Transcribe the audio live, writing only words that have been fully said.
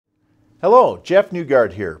Hello, Jeff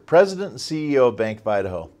Newgard here, President and CEO of Bank of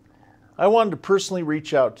Idaho. I wanted to personally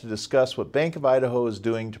reach out to discuss what Bank of Idaho is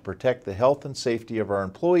doing to protect the health and safety of our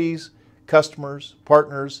employees, customers,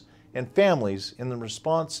 partners, and families in the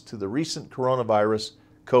response to the recent coronavirus,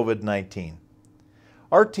 COVID-19.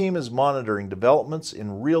 Our team is monitoring developments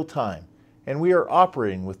in real time, and we are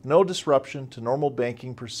operating with no disruption to normal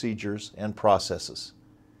banking procedures and processes.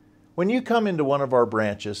 When you come into one of our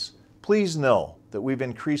branches, please know that we've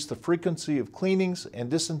increased the frequency of cleanings and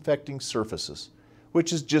disinfecting surfaces,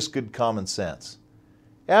 which is just good common sense.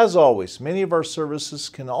 As always, many of our services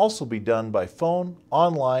can also be done by phone,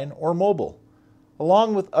 online, or mobile.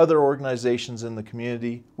 Along with other organizations in the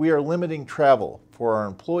community, we are limiting travel for our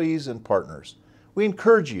employees and partners. We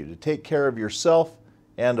encourage you to take care of yourself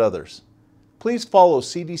and others. Please follow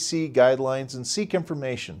CDC guidelines and seek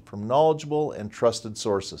information from knowledgeable and trusted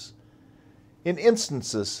sources. In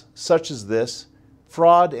instances such as this,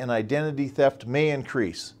 fraud and identity theft may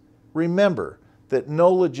increase. Remember that no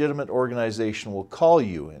legitimate organization will call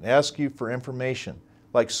you and ask you for information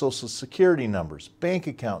like Social Security numbers, bank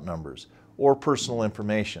account numbers, or personal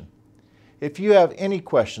information. If you have any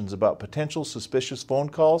questions about potential suspicious phone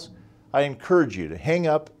calls, I encourage you to hang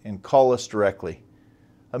up and call us directly.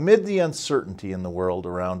 Amid the uncertainty in the world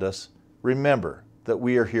around us, remember that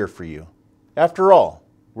we are here for you. After all,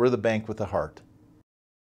 we're the bank with a heart.